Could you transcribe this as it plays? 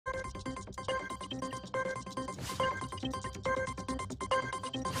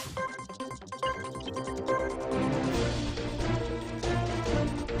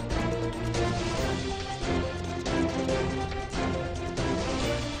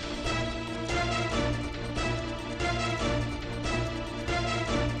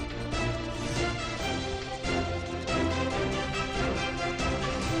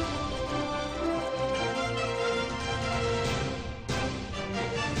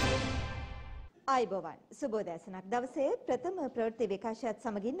ආයුබෝවන් සුබෝදෑසනක් දවසේ ප්‍රථම ප්‍රවෘත්ති විකාශයත්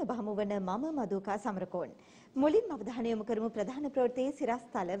සමගින් ඔබ හමු වන මම මදුකා සමරකෝන්. මුලින්ම අවධානය යොමු කරමු ප්‍රධාන ප්‍රවෘත්ති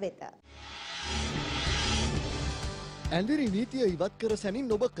සිරස්තල වෙත. ඇඳිරි නීතිය ඉවත් කර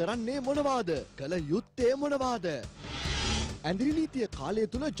සැනින් ඔබ කරන්නේ මොනවාද? කළ යුත්තේ මොනවාද? ඇඳිරි නීතිය කාලය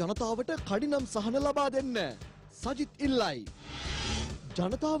තුල ජනතාවට කඩිනම් සහන ලබා දෙන්න සජිත් ඉල්ලයි.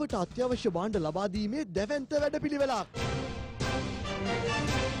 ජනතාවට අත්‍යවශ්‍ය භාණ්ඩ ලබා දීමේ දැවැන්ත වැඩපිළිවෙලක්.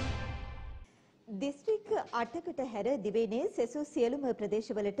 දිස්ත්‍රික් 8කට හැර දිවයිනේ සෙසු සියලුම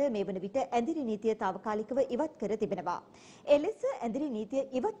ප්‍රදේශවලට මේ වන විට ඇඳිරි නීතිය తాවකාලිකව ඉවත් කර තිබෙනවා. එලෙස ඇඳිරි නීතිය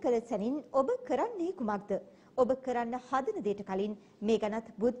ඉවත් කළ සැනින් ඔබ කරන්නේ කුමක්ද? ඔබ කරන්න හදන දෙයට කලින් මේ ගැනත්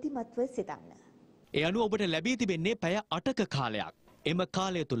බුද්ධිමත්ව සිතන්න. ඒ අනුව ඔබට ලැබී තිබෙන්නේ පැය 8ක කාලයක්. එම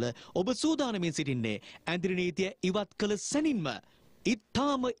කාලය තුල ඔබ සූදානමින් සිටින්නේ ඇඳිරි නීතිය ඉවත් කළ සැනින්ම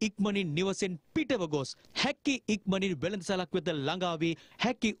ඉතාම ඉක්මනින් නිවසෙන් පිටව ගොස් හැකි ඉක්මනින් වෙළඳසැලක් වෙත ළඟා වී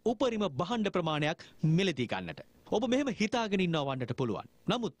හැකි උපරිම භාණ්ඩ ප්‍රමාණයක් මිලදී ගන්නට. ඔබ මෙහෙම හිතාගෙන ඉන්නවා වන්නට පුළුවන්.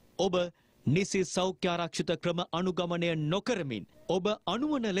 නමුත් ඔබ නිසි සෞඛ්‍ය ආරක්ෂිත ක්‍රම අනුගමනය නොකරමින් ඔබ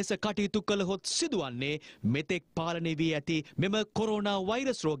අනුවන ලෙස කටයුතු කළහොත් සිදුවන්නේ මෙතෙක් පාලනය වී ඇති මෙම කොරෝනා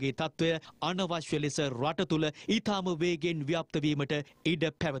වෛරස් රෝගී තත්ත්වය අනවශ්‍ය ලෙස රට තුල ඊටාම වේගෙන් ව්‍යාප්ත වීමට ඉඩ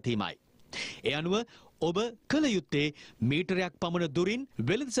පැවතීමයි. ඒ අනුව ඔබ කළ යුත්තේ මීටරයක් පමණ දුරින්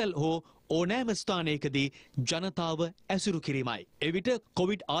වෙළඳසැල් හෝ ඕනෑම ස්ථානයකදී ජනතාව ඇසුරු කිරීමයි. එවිට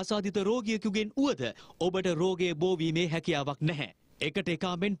කොවිඩ් ආසාදිත රෝගියෙකුගෙන් වුවද ඔබට රෝගය බෝවීමේ හැකියාවක් නැහැ. එකට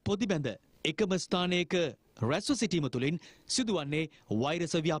එකාමෙන් පොදි බැඳ එකම ස්ථානයක රැස්ව සිටීම තුළින් සිදුවන්නේ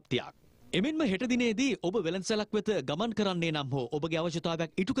වෛරස ව්‍යාප්තියක්. එමෙන්ම හෙට දිනේදී ඔබ වෙළඳසැලක් වෙත ගමන් කරන්නේ නම් හෝ ඔබගේ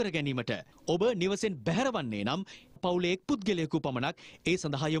අවශ්‍යතාවයක් ඉටු කර ගැනීමට ඔබ නිවසෙන් බැහැරවන්නේ නම් පවුලේ එක් පුද්ගලයෙකු පමණක් ඒ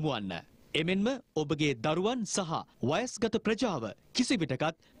සඳහා යොමු වන්න. එමෙන්ම ඔබගේ දරුවන් සහ වයස්ගත ප්‍රජාව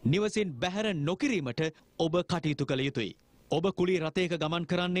කිසිවිටකත් නිවසින් බැහැර නොකිරීමට ඔබ කටයුතු කළ යුතුයි. ඔබ කුලී රථයක ගමන්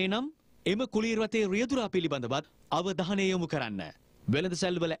කරන්නේ නම් එම කුලී රථයේ රියදුරා පිළිබඳවත් අවධානය යොමු කරන්න.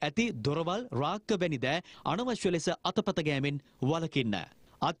 වෙළඳසැල්වල ඇති දොරවල් රාක්ක වැනි දෑ අනවශ්‍ය ලෙස අතපත ගෑමෙන් වළකින්න.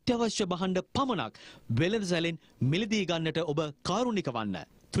 අත්‍යවශ්‍ය භාණ්ඩ පමණක් වෙළඳසැලෙන් මිලදී ගන්නට ඔබ කාරුණික වන්න.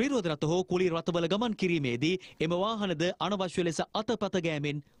 ත්‍රිරෝද රථ හෝ කුලී රථවල ගමන් කිරීමේදී එම වාහනද අනවශ්‍ය ලෙස අතපත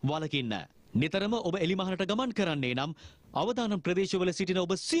ගෑමෙන් වළකින්න. නිතරම ඔබ එලිමහනට ගමන් කරන්නේ නම් අවදානම් ප්‍රදේශවල සිටින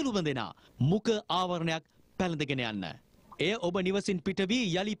ඔබ සියලුම දෙනා මුඛ ආවරණයක් පැළඳගෙන යන්න. එය ඔබ නිවසින් පිට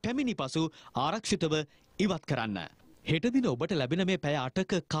වී යලි පැමිණි පසු ආරක්ෂිතව ඉවත් කරන්න. හෙට දින ඔබට ලැබෙන මේ පැය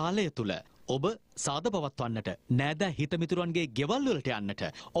 8ක කාලය තුල ඔබ සාද පවත්වන්නට නෑදෑ හිතමිතුරන්ගේ ගෙවල් වලට යන්නට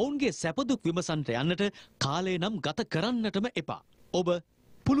ඔවුන්ගේ සැපදුක් විමසන්නට යන්නට කාලය නම් ගත කරන්නටම එපා. ඔබ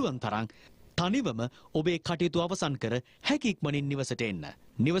පුළුවන් තරම් තනිවම ඔබේ කටයුතු අවසන් කර හැකි ඉක්මනින් නිවසට එන්න.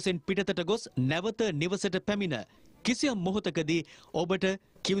 නිවසෙන් පිටතට ගොස් නැවත නිවසට පැමිණ කිසියම් මොහොතකදී ඔබට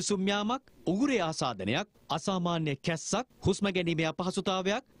කිවිසුම් යාමක්, උගුරේ ආසාදනයක්, අසාමාන්‍ය කැස්සක්, හුස්ම ගැනීමේ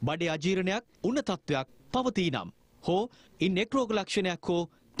අපහසුතාවයක්, බඩේ අජීර්ණයක්, උණ තත්ත්වයක් පවතී නම් හෝ ඉන් එක් රෝග ලක්ෂණයක් හෝ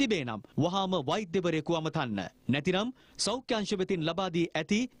තිබේ නම් වහාම වෛද්‍යවරයෙකු අමතන්න. නැතිනම් සෞඛ්‍ය අංශ වෙතින් ලබා දී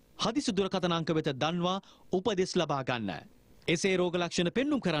ඇති හදිසි දුරකථන අංක වෙත දන්වා උපදෙස් ලබා ගන්න. එසේ රෝග ලක්ෂණ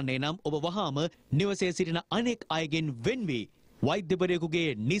පෙන්눔 කරන්නේ නම් ඔබ වහාම නිවසේ සිටින අනෙක් අයගෙන් වෙන් වී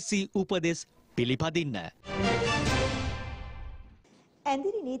වෛද්‍යවරයෙකුගේ නිසි උපදෙස් පිළිපදින්න.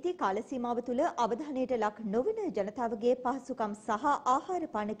 ඇඳිරි නීති කාල සීමාව තුළ අවධානයට ලක් නොවන ජනතාවගේ පහසුකම් සහ ආහාර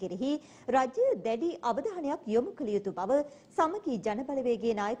පාන කෙරෙහි රජය දැඩි අවධානයක් යොමු කළ යුතු බව සමගි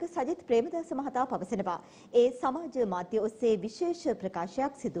ජනබලවේගයේ නායක සජිත් ප්‍රේමදාස මහතා පවසනවා. ඒ සමාජ මාධ්‍ය ඔස්සේ විශේෂ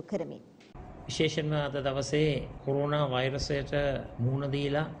ප්‍රකාශයක් සිදු කරමින් විශේෂයෙන්ම අද දවසේ කොරෝනා වෛරසයට මුහුණ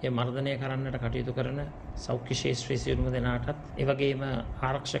දීලා ඒ මර්ධනය කරන්නට කටයුතු කරන සෞඛ්‍ය ශාස්ත්‍රයේ සියලුම දෙනාටත් ඒ වගේම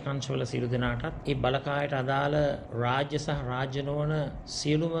ආරක්ෂක අංශවල සියලු දෙනාටත් ඒ බලකායට අදාළ රාජ්‍ය සහ රාජ්‍ය නොවන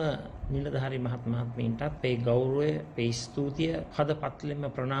සියලුම නිලධාරී මහත්මීන්ටත් මේ ගෞරවය, මේ ස්තුතිය, හදපත්ලෙම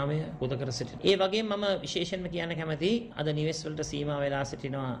ප්‍රණාමය පුද කර සිටිනවා. ඒ වගේම මම විශේෂයෙන්ම කියන්න කැමතියි අද නිවෙස් වලට සීමා වෙලා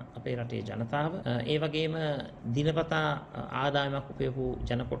සිටිනවා අපේ රටේ ජනතාව. ඒ වගේම දිනපතා ආදායමක් උපයපු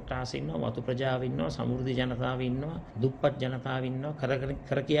ජන කොට්ටාස ඉන්නවා, වතු ප්‍රජාව ඉන්නවා, සමෘද්ධි ජනතාව ඉන්නවා, දුප්පත් ජනතාව ඉන්නවා,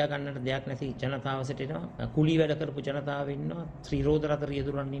 කර කියා ගන්නට දෙයක් නැති ජනතාව සිටිනවා, කුලී වැඩ කරපු ජනතාව ඉන්නවා, ත්‍රිරෝද රථ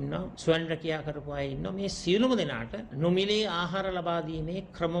රියදුරන් ඉන්නවා, ස්වයං රැකියා කරපු අය ඉන්නවා. මේ සියලුම දෙනාට නොමිලේ ආහාර ලබා දීමේ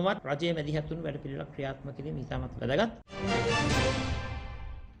ක්‍රමවත් රජයේ මැදිහත් වුණු වැඩපිළිවෙලක් ක්‍රියාත්මක කිරීම ඉතාමත් වැදගත්.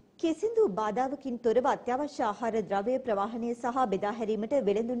 කිසිදු බාධාවකින් තොරව අත්‍යවශ්‍ය ආහාර ද්‍රව්‍ය ප්‍රවාහනය සහ බෙදා හැරීමට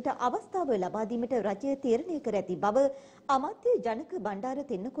වෙළඳුන්ට අවස්ථාව ලබා දීමට රජය තීරණය කර ඇති බව අමාත්‍ය ජනක බණ්ඩාර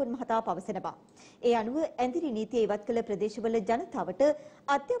තෙන්නකෝන් මහතා පවසනවා. ඒ අනුව ඇඳිරි නීතිය ඉවත් කළ ප්‍රදේශවල ජනතාවට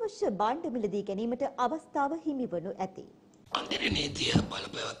අත්‍යවශ්‍ය භාණ්ඩ මිලදී ගැනීමට අවස්ථාව හිමි වනු ඇත. ඇඳිරි නීතිය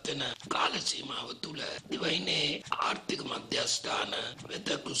බලපෑවත්වන කාල සීමාව තුළ දිවයිනේ ආර්ථික මධ්‍යස්ථාන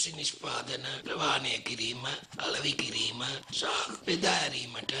වෙත කෘෂි නිෂ්පාදන ප්‍රවාහනය කිරීම, අලෙවි කිරීම සහ බෙදා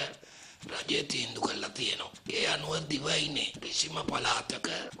හැරීමට රජය තීන්දුව කළා තියෙනවා. ඒ අනුව දිවයිනේ කිසිම පළාතක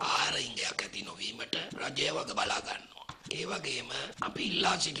ආහාර ඉංගයක් ඇති නොවීමට රජය වග බලා ගන්නවා. ඒ වගේම අපි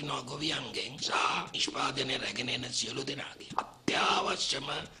ඉල්ලා සිටිනවා ගොවියන්ගෙන් සහ නිෂ්පාදනය රැගෙන එන සියලු දෙනාගේ අත්‍යවශ්‍යම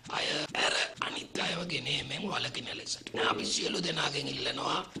අය ඇර අනිත් අයව ගෙනීමෙන් වළකින ලෙසට. අපි සියලු දෙනාගෙන්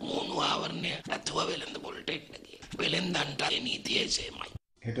ඉල්ලනවා මූණු ආවරණය ඇතුව වෙළඳ පොළට එන්න කියලා. වෙළඳන්ට ඒ නීතිය එසේමයි.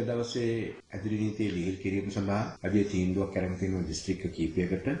 හෙට දවසේ ඇදිරි නීතිය ලිහිල් කිරීම සඳහා රජයේ තීන්දුවක් අරන් තියෙනවා දිස්ත්‍රික්ක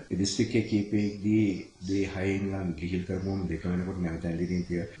කීපයකට. ඒ දිස්ත්‍රික්කයේ කීපයකදී දේ 6 ඉඳන් ලිහිල් කරමුම 2 වෙනකොට නැවත ඇදිරි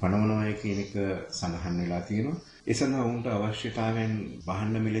නීතිය පනවනවා කියන එක සඳහන් වෙලා තියෙනවා. ඒ සඳහා ඔවුන්ට අවශ්‍යතාවයන්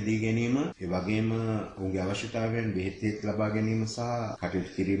බහන්න මිලදී ගැනීම, ඒ වගේම ඔවුන්ගේ අවශ්‍යතාවයන් බෙහෙත් ලබා ගැනීම සහ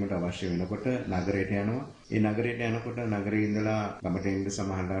කටයුතු කිරීමට අවශ්‍ය වෙනකොට නගරයට යනවා. ඒ නගරයට යනකොට නගරේ ඉඳලා ගමට එන්න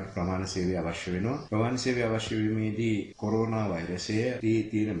සමහරවිට ප්‍රමාණ සේවය අවශ්‍ය වෙනවා. ප්‍රමාණ සේවය අවශ්‍ය වීමේදී කොරෝනා වෛරසයේ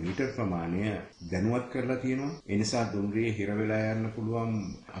තියෙන මීටර් ප්‍රමාණය දැනුවත් කරලා තියෙනවා. ඒ නිසා දුම්රියේ හිර වෙලා යන්න පුළුවන්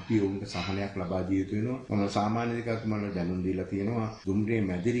අපි ඔවුන්ට සහනයක් ලබා දිය යුතු වෙනවා. මොන සාමාන්‍ය දෙකක්ම දැනුම් දීලා තියෙනවා. දුම්රියේ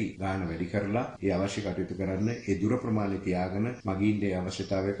මැදිරි ගාන වැඩි කරලා ඒ අවශ්‍ය කටයුතු කරන්න, ඒ දුර ප්‍රමාණය තියාගෙන මගින්ගේ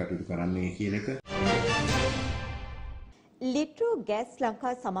අවශ්‍යතාවය කටයුතු කරන්නේ කියන එක. ලිට්‍රෝ ගෑස්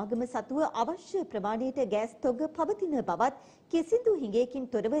ලංකා සමාගම සතුව අවශ්‍ය ප්‍රමාණයට ගෑස් තොග පවතින බවත් කිසිදු හිඟයකින්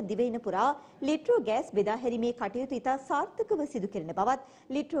තොරව දිවයින පුරා ලිට්‍රෝ ගෑස් බෙදා හැරීමේ කටයුතු ඉතා සාර්ථකව සිදු කෙරෙන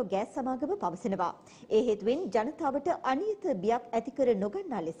බවත් ලිට්‍රෝ ගෑස් සමාගම පවසනවා. ඒ හේතුවෙන් ජනතාවට අනියත බියක් ඇති කර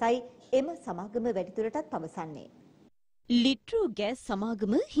නොගන්නා ලෙසයි එම සමාගම වැඩිදුරටත් පවසන්නේ. ලිට්‍රෝ ගෑස්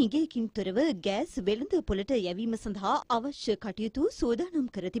සමාගම හිඟයකින් තොරව ගෑස් වෙළඳ පොළට යැවීම සඳහා අවශ්‍ය කටයුතු සූදානම්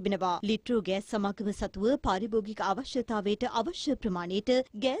කර තිබෙනවා. ලිට්‍රෝ ගෑස් සමාගම සතුව පාරිභෝගික අවශ්‍යතාවයට අවශ්‍ය ප්‍රමාණයට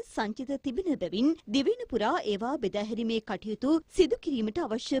ගෑස් සංචිත තිබෙන බැවින් දිවයින පුරා ඒවා බෙදා හැරීමේ කටයුතු සිදු කිරීමට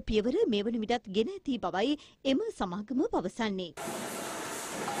අවශ්‍ය පියවර මේ වන විටත් ගෙන ඇති බවයි එම සමාගම පවසන්නේ.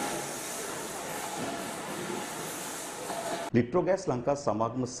 ලිට්‍රෝ ගෑස් ලංකා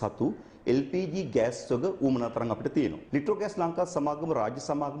සමාගම සතු LPG ගෑස් තොග ඌමනා තරම් අපිට තියෙනවා. ලිට්‍රෝ ගෑස් ලංකා සමාගම රාජ්‍ය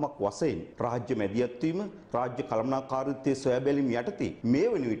සමාගමක් වශයෙන් රාජ්‍ය මැදිහත් වීම, රාජ්‍ය කළමනාකාරීත්වයේ සොයා බැලීම යටතේ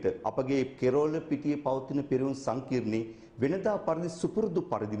මේ වන විට අපගේ කෙරෝල පිටියේ පවතින පෙරවුම් සංකීර්ණයේ වෙනදා පරිදි සුපුරුදු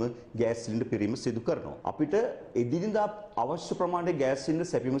පරිදිම ගෑස් සිලින්ඩර් පිරීම සිදු කරනවා. අපිට එදිනෙදා අවශ්‍ය ප්‍රමාණයට ගෑස් සිලින්ඩර්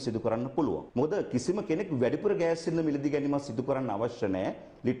සැපීම සිදු කරන්න පුළුවන්. මොකද කිසිම කෙනෙක් වැඩිපුර ගෑස් සිලින්ඩර් මිලදී ගැනීම සිදු කරන්න අවශ්‍ය නැහැ.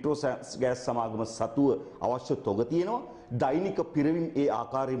 ලිට්‍රෝ ගෑස් සමාගම සතුව අවශ්‍ය තොග තියෙනවා. දෛනික පිරවීම ඒ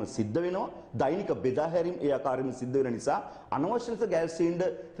ආකාරයෙන්ම සිද්ධ වෙනවා. දෛනික බෙදා හැරීම ඒ ආකාරයෙන්ම සිද්ධ වෙන නිසා අනවශ්‍ය ලෙස ගෑස් සිලින්ඩර්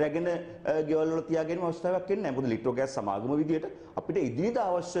රැගෙන ගෙවල් වල තියාගැනීම අවස්ථාවක් වෙන්නේ නැහැ. මොකද ලිට්‍රෝ ගෑස් සමාගම විදියට අපිට එදිනෙදා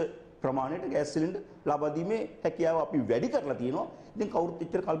අවශ්‍ය ප්‍රමාණයට ගෑස් සිලින්ඩර් ලබා දීමේ හැකියාව අපි වැඩි කරලා තියෙනවා. ඉතින් කවුරුත්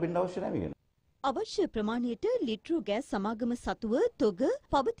එච්චර කල්පෙන්න අවශ්‍ය නැහැ මේක. අවශ්‍ය ප්‍රමාණයට ලිට්‍රෝ ගෑස් සමාගම සතුව තොග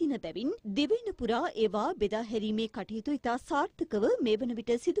පවතින බැවින් දිවයින පුරා ඒවා බෙදා හැරීමේ කටයුතු ඉතා සාර්ථකව මේ වන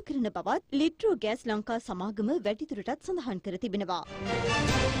විට සිදු කරන බවත් ලිට්‍රෝ ගෑස් ලංකා සමාගම වැඩිදුරටත් සඳහන් කර තිබෙනවා.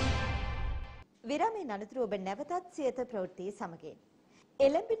 විරාමයෙන් අනතුරු ඔබ නැවතත් සියත ප්‍රවෘත්ති සමගින්.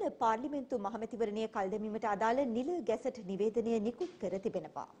 එළඹෙන පාර්ලිමේන්තු මහමැතිවරණය කල් දැමීමට අදාළ නිල ගැසට් නිවේදනය නිකුත් කර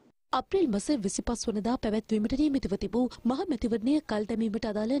තිබෙනවා. අප්‍රේල් මාස 25 වනදා පැවැත්වීමට නියමිතව තිබූ මහ මැතිවරණය කල් දැමීමට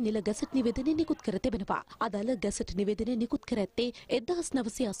අදාළ නිල ගැසට් නිවේදනය නිකුත් කර තිබෙනවා. අදාළ ගැසට් නිවේදනය නිකුත් කර ඇත්තේ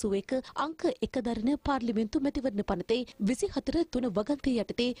 1981 අංක 1 දරන පාර්ලිමේන්තු මැතිවරණ පනතේ 24/3 වගන්තිය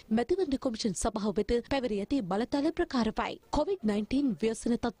යටතේ මැතිවරණ කොමිෂන් සභාව වෙත පැවරී ඇති බලතල ප්‍රකාරපයි. COVID-19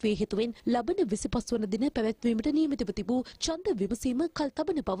 ව්‍යසන තත්ත්වයේ හේතුවෙන් ලබන 25 වන දින පැවැත්වීමට නියමිතව තිබූ ඡන්ද විමසීම කල්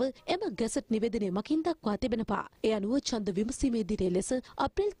තබන බව එම ගැසට් නිවේදනය මකින් දක්වා තිබෙනවා. ඒ අනුව ඡන්ද විමසීමේ දිනේ ලෙස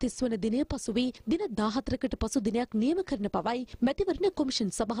අප්‍රේල් 30 වන දිනය පසු වී දින 14කට පසු දිනයක් නියම කරන බවයි මැතිවරණ කොමිෂන්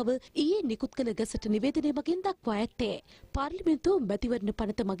සභාව ඊයේ නිකුත් කළ ගැසට් නිවේදනය මගින් දක්වා ඇත්තේ. පාර්ලිමේන්තු මැතිවරණ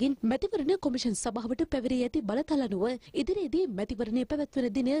පනත මගින් මැතිවරණ කොමිෂන් සභාවට පැවරී ඇති බලතල අනුව ඉදිරියේදී මැතිවරණය පැවැත්වෙන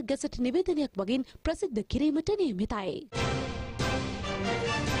දිනය ගැසට් නිවේදනයක් මගින් ප්‍රසිද්ධ කිරීමට නියමිතයි.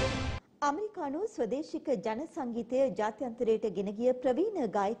 අමරිකානු ස්වදේශික ජන සංගීතය ජාත්‍යන්තරයට ගෙන ගිය ප්‍රවීණ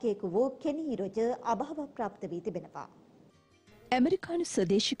ගායකයෙකු වූ කෙනී රොජර් අභාව ප්‍රාප්ත වී තිබෙනවා. ඇමරිකානු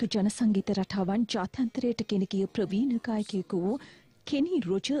ස්වදේශික ජන සංගීත රටාවන් ජාත්‍යන්තරයට ගෙන ගිය ප්‍රවීණ ගායකයෙකු වූ කෙනී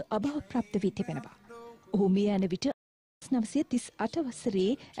රොජර් අභාව ප්‍රාප්ත වී තිබෙනවා. ඔහු මිය යන විට 1938 වසරේ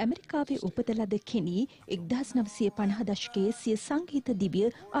ඇමරිකාවේ උපත ලද කෙනී 1950 දශකයේ සිය සංගීත දිවිය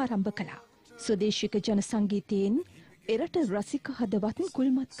ආරම්භ කළා. ස්වදේශික ජන සංගීතයෙන් එරට රසික හදවත්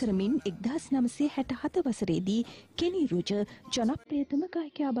කුල්මත් කරමින් 1967 වසරේදී කෙනී රොජර් ජනප්‍රියතම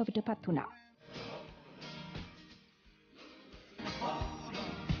ගායකයා බවට පත් වුණා.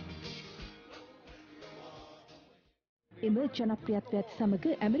 එම ජනප්‍රියත්වයත්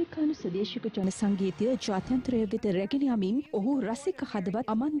සමග ඇමරිකානු ස්වදේශික ජන සංගීතය ජාත්‍යන්තරය වෙත රැගෙන යමින් ඔහු රසික හදවත්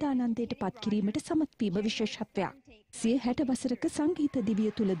අමන්දානන්දයට පත් කිරීමට සමත් වීම විශේෂත්වයක්. 60 වසරක සංගීත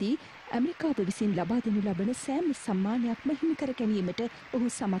දිවිය තුලදී ඇමරිකාව විසින් ලබා දෙනු ලබන සෑම සම්මානයක්ම හිමි කර ගැනීමට ඔහු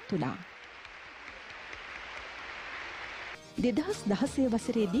සමත් වුණා. 2016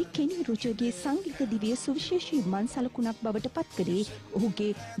 වසරේදී කෙනි රුජර්ගේ සංගීත දිවිය සුවිශේෂී මන්සලකුණක් බවට පත් කළේ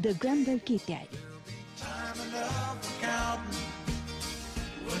ඔහුගේ The Gramble ගීතයයි.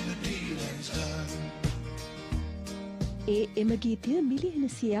 එම ගීතය මිලියන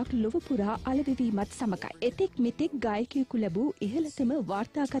 100ක් ලොව පුරා අලෙවීමත් සමගයි. එතෙක් මෙතෙක් ගායකයෙකු ලැබූ ඉහළතම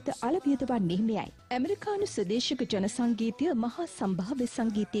වාර්තාගත අලවියද වන්නේ මෙයයි. ඇමරිකානු ස්වදේශික ජන සංගීතය මහා සම්භාව්‍ය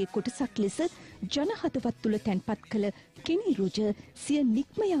සංගීතයේ කොටසක් ලෙස ජනහදවත් තුළ තැන්පත් කළ කෙනි රුජර් සිය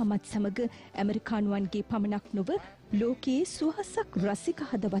නික්ම යාමත් සමග ඇමරිකානුවන්ගේ පමණක් නොව ලෝකයේ සුවහසක් රසික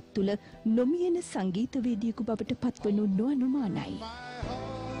හදවත් තුළ නොමියෙන සංගීතවේදියෙකු බවට පත්වනු නොඅනුමානයි.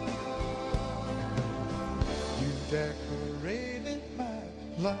 Decorated my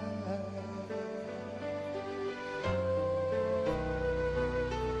life.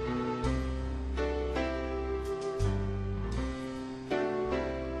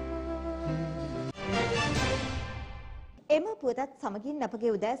 එම පුවතත් සමගින්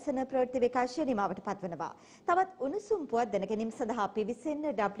අපගේ උදෑසන ප්‍රවෘත්ති විකාශය නිමවට පත්වනවා. තවත් උණුසුම් පුවත් දැනගැනීම සඳහා පිවිසෙන්න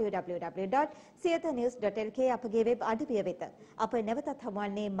www.siyathanews.lk අපගේ වෙබ් අඩවිය වෙත. අප නැවතත්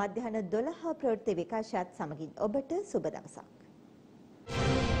හමුවන්නේ මධ්‍යහන 12 ප්‍රවෘත්ති විකාශයත් සමගින්. ඔබට සුබ දවසක්.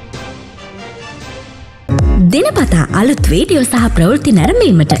 දිනපතා අලුත් වීඩියෝ සහ ප්‍රවෘත්ති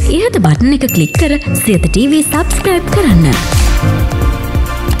නැරඹීමට ඉහත බටන් එක ක්ලික් කර සියත TV subscribe කරන්න.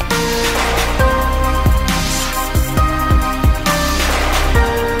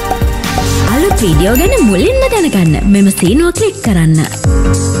 අලුත් වීඩියෝ ගැන මුලින්ම දැනගන්න මෙම සීනුව ක්ලික් කරන්න.